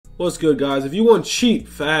What's good, guys? If you want cheap,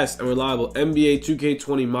 fast, and reliable NBA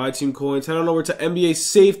 2K20 My Team coins, head on over to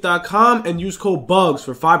NBASafe.com and use code BUGS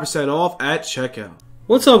for 5% off at checkout.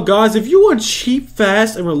 What's up, guys? If you want cheap,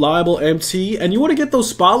 fast, and reliable MT, and you want to get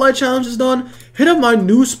those spotlight challenges done, hit up my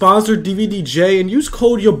new sponsor, DVDJ, and use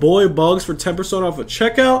code YOURBOYBUGS for 10% off at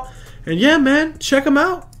checkout. And yeah, man, check them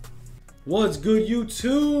out. What's good,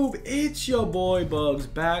 YouTube? It's your boy Bugs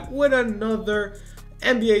back with another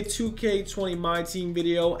NBA 2K20 My Team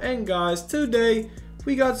video. And guys, today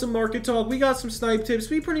we got some market talk, we got some snipe tips,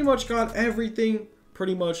 we pretty much got everything,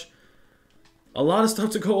 a lot of stuff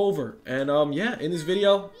to go over. And yeah, in this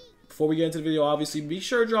video, before we get into the video, obviously be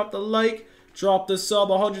sure to drop the like, drop the sub.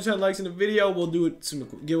 110 likes in the video, we'll do some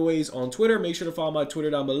giveaways on Twitter. Make sure to follow my Twitter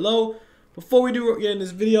down below. Before we do get in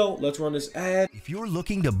this video, let's run this ad. If you're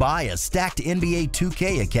looking to buy a stacked NBA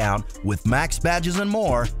 2K account with max badges and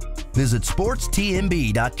more, visit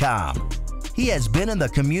sportstnb.com. He has been in the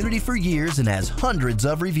community for years and has hundreds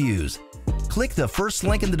of reviews. Click the first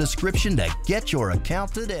link in the description to get your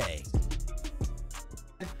account today.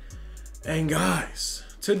 And guys,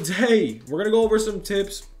 today we're gonna go over some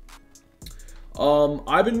tips.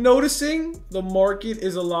 I've been noticing the market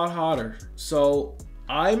is a lot hotter, so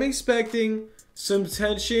I'm expecting some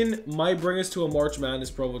tension might bring us to a March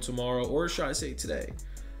Madness promo tomorrow, or should I say today.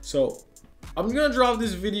 So I'm gonna drop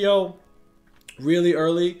this video really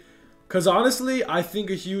early because honestly I think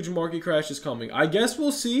a huge market crash is coming. I guess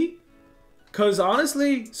we'll see, because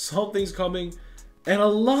honestly something's coming and a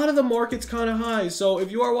lot of the market's kind of high. So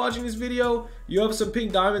if you are watching this video, you have some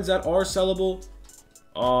pink diamonds that are sellable.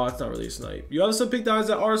 Oh, it's not really a snipe. You have some pink diamonds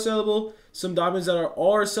that are sellable, some diamonds that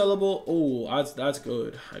are sellable. Oh, that's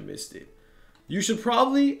good. I missed it. You should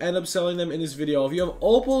probably end up selling them in this video. If you have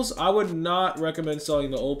opals, I would not recommend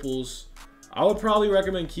selling the opals. I would probably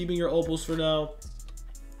recommend keeping your opals for now,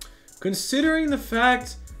 considering the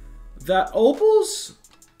fact that opals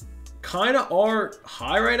kind of are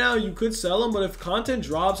high right now. You could sell them, but if content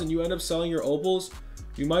drops and you end up selling your opals,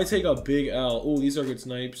 you might take a big L. Oh, these are good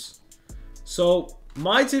snipes. So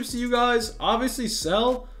my tips to you guys, obviously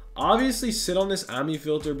sell. Obviously sit on this AMI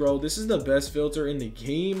filter, bro. This is the best filter in the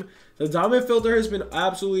game. The diamond filter has been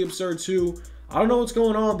absolutely absurd too. I don't know what's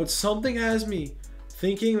going on, but something has me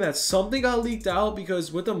thinking that something got leaked out,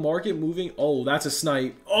 because with the market moving, oh, that's a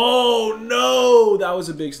snipe. Oh no, that was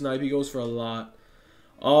a big snipe. He goes for a lot.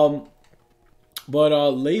 But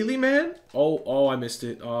lately, man, oh, I missed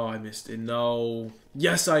it. Oh, I missed it. No.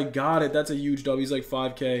 Yes, I got it. That's a huge W. He's like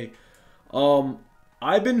 5K.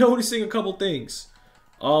 I've been noticing a couple things.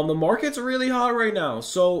 The market's really hot right now.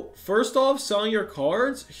 So first off, selling your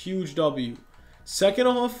cards, huge W. Second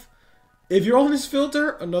off, if you're on this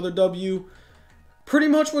filter, another W. Pretty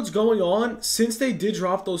much what's going on, since they did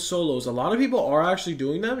drop those solos, a lot of people are actually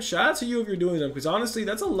doing them. Shout out to you if you're doing them, because honestly,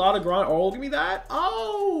 that's a lot of grind. Oh, give me that.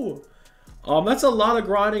 Oh, that's a lot of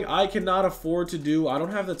grinding I cannot afford to do. I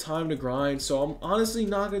don't have the time to grind, so I'm honestly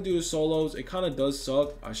not going to do the solos. It kind of does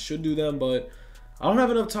suck. I should do them, but I don't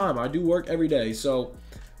have enough time. I do work every day. So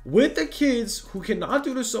with the kids who cannot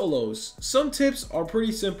do the solos, some tips are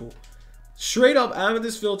pretty simple. Straight up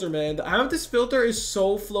amethyst filter, man. The amethyst filter is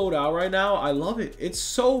so flowed out right now. I love it. It's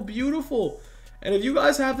so beautiful. And if you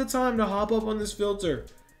guys have the time to hop up on this filter,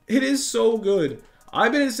 it is so good.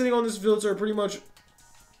 I've been sitting on this filter pretty much.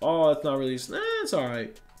 Oh, it's not really. It's all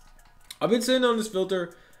right. I've been sitting on this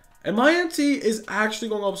filter, and my MT is actually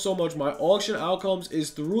going up so much. My auction outcomes is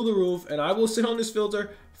through the roof, and I will sit on this filter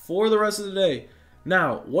for the rest of the day.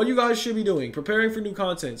 Now, what you guys should be doing, preparing for new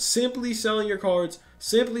content, simply selling your cards,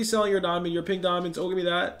 simply selling your diamond, your pink diamonds. Oh, give me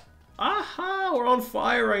that. Aha, we're on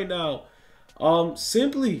fire right now.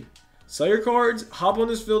 Simply sell your cards, hop on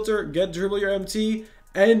this filter, dribble your MT,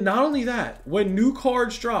 and not only that, when new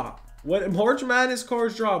cards drop, when March Madness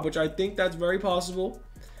cards drop, which I think that's very possible,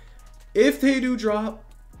 if they do drop,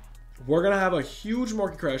 we're going to have a huge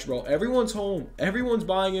market crash, bro. Everyone's home. Everyone's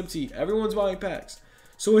buying MT. Everyone's buying packs.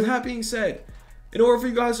 So with that being said, in order for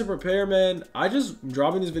you guys to prepare, man, I'm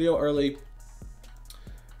dropping this video early.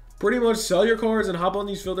 Pretty much sell your cards and hop on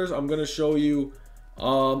these filters. I'm going to show you.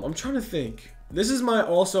 I'm trying to think. This is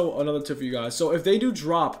also another tip for you guys. So if they do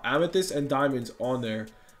drop amethyst and diamonds on there,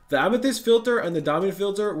 the amethyst filter and the diamond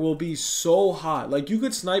filter will be so hot. Like, you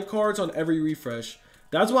could snipe cards on every refresh.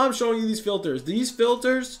 That's why I'm showing you these filters. These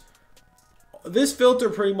filters, this filter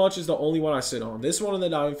pretty much is the only one I sit on. This one and the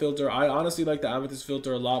diamond filter. I honestly like the amethyst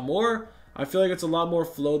filter a lot more. I feel like it's a lot more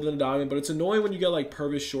flow than the diamond, but it's annoying when you get like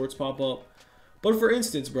Purvis shorts pop up. But for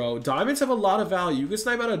instance, bro, diamonds have a lot of value. You can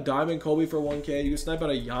snipe out a diamond Kobe for 1K. You can snipe out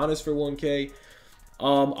a Giannis for 1K.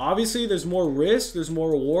 Obviously, there's more risk, there's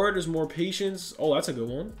more reward, there's more patience. Oh, that's a good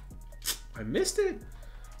one. I missed it.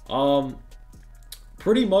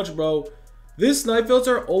 Pretty much, bro. This snipe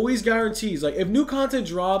filter always guarantees, like, if new content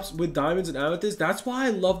drops with diamonds and amethyst, that's why I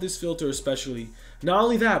love this filter especially. Not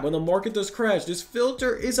only that, when the market does crash, this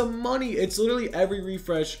filter is a money. It's literally every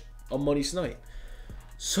refresh a money snipe.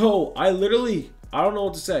 So I don't know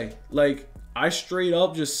what to say. Like, I straight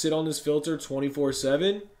up just sit on this filter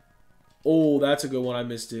 24/7. Oh, that's a good one. I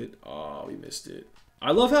missed it. Oh, we missed it.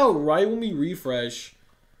 I love how right when we refresh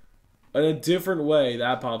in a different way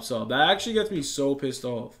that pops up. That actually gets me so pissed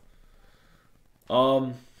off.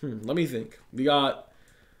 Let me think. We got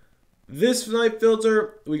this snipe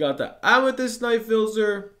filter. We got the amethyst snipe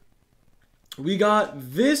filter. We got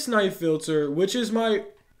this snipe filter, which is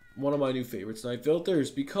one of my new favorite snipe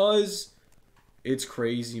filters because it's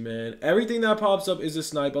crazy, man. Everything that pops up is a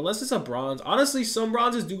snipe, unless it's a bronze. Honestly, some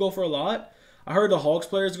bronzes do go for a lot. I heard the Hawks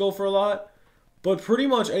players go for a lot. But pretty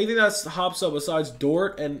much anything that hops up besides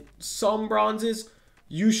Dort and some bronzes,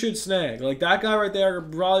 you should snag. Like that guy right there, I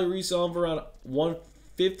could probably resell him for around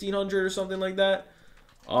 1,500 or something like that.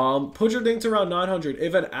 Put your thing to around 900.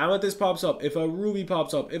 If an amethyst pops up, if a ruby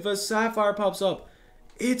pops up, if a sapphire pops up,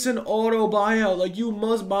 it's an auto buyout. Like, you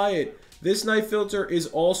must buy it. This snipe filter is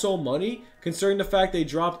also money, considering the fact they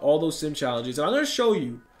dropped all those sim challenges. And I'm going to show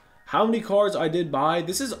you how many cards I did buy.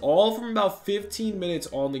 This is all from about 15 minutes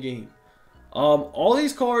on the game. All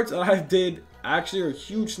these cards that I did actually are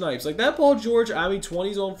huge snipes. Like that Paul George Ami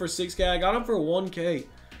 20 zone for 6K. I got him for 1K.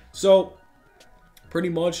 So, pretty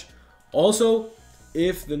much. Also,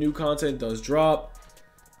 if the new content does drop,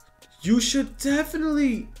 you should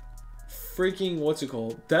definitely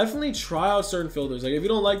definitely try out certain filters. Like if you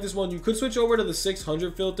don't like this one, you could switch over to the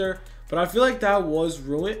 600 filter, but I feel like that was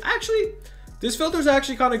ruined. Actually, this filter is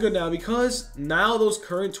actually kind of good now because now those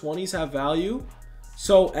current 20s have value.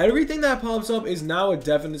 So everything that pops up is now a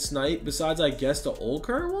definite snipe, besides I guess the old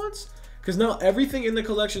current ones, because now everything in the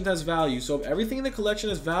collection has value. So if everything in the collection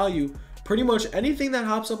has value, pretty much anything that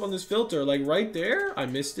hops up on this filter, like right there, I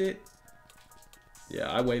missed it. Yeah,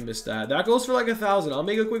 I way missed that. That goes for like 1,000. I'll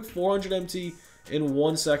make a quick 400 MT in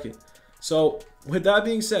 1 second. So with that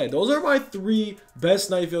being said, those are my 3 best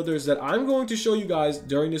snipe filters that I'm going to show you guys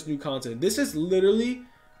during this new content. This is literally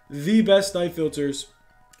the best snipe filters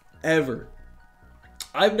ever.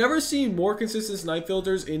 I've never seen more consistent snipe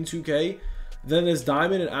filters in 2K than this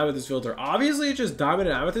diamond and amethyst filter. Obviously, it's just diamond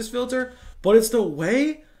and amethyst filter, but it's the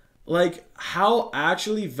way, like, how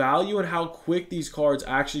actually value and how quick these cards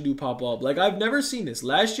actually do pop up. Like, I've never seen this.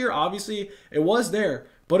 Last year, obviously, it was there,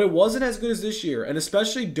 but it wasn't as good as this year. And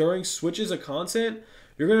especially during switches of content,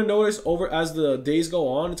 you're going to notice over as the days go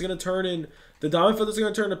on, it's going to turn in, the diamond filter is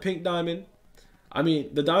going to turn to pink diamond. I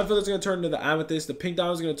mean, the diamond filter is going to turn to the amethyst. The pink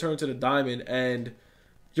diamond is going to turn to the diamond. And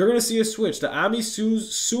you're going to see a switch. The Ami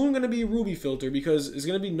soon going to be ruby filter because it's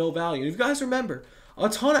going to be no value. And if you guys remember, a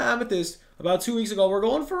ton of amethyst about 2 weeks ago, we're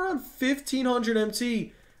going for around 1,500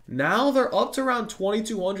 MT. Now they're up to around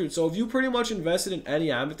 2,200. So if you pretty much invested in any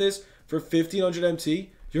amethyst for 1,500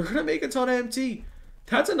 MT, you're going to make a ton of MT.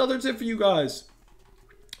 That's another tip for you guys.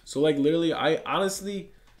 So like literally, I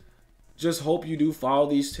honestly just hope you do follow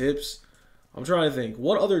these tips. I'm trying to think.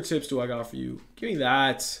 What other tips do I got for you? Give me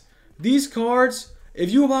that. These cards, if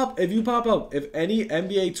you pop up, if any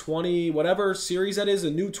NBA 20, whatever series that is, a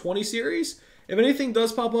new 20 series, if anything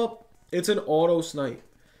does pop up, it's an auto snipe.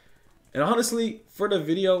 And honestly, for the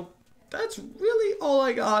video, that's really all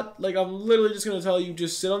I got. Like, I'm literally just going to tell you,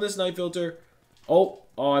 just sit on this snipe filter. Oh,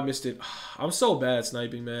 I missed it. I'm so bad at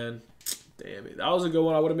sniping, man. Damn it. That was a good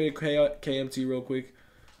one. I would have made a KMT real quick.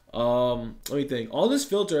 Let me think. On this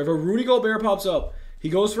filter, if a Rudy Gobert pops up, he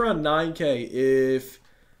goes for around 9K. If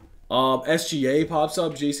SGA pops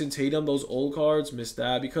up, Jason Tatum, those old cards, missed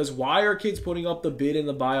that. Because why are kids putting up the bid and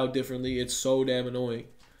the buyout differently? It's so damn annoying.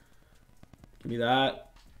 Give me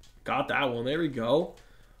that. Got that one. There we go.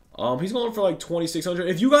 He's going for like 2,600.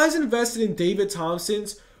 If you guys invested in David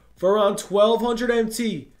Thompson's for around 1,200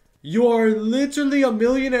 MT, you are literally a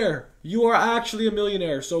millionaire. You are actually a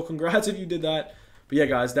millionaire. So congrats if you did that. But yeah,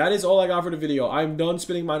 guys, that is all I got for the video. I'm done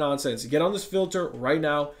spinning my nonsense. Get on this filter right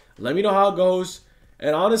now. Let me know how it goes.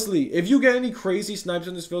 And honestly, if you get any crazy snipes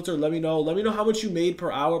in this filter, let me know. Let me know how much you made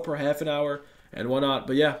per hour, per half an hour, and whatnot.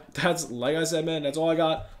 But yeah, that's, like I said, man, that's all I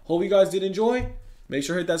got. Hope you guys did enjoy. Make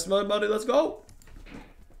sure to hit that subscribe button. Let's go.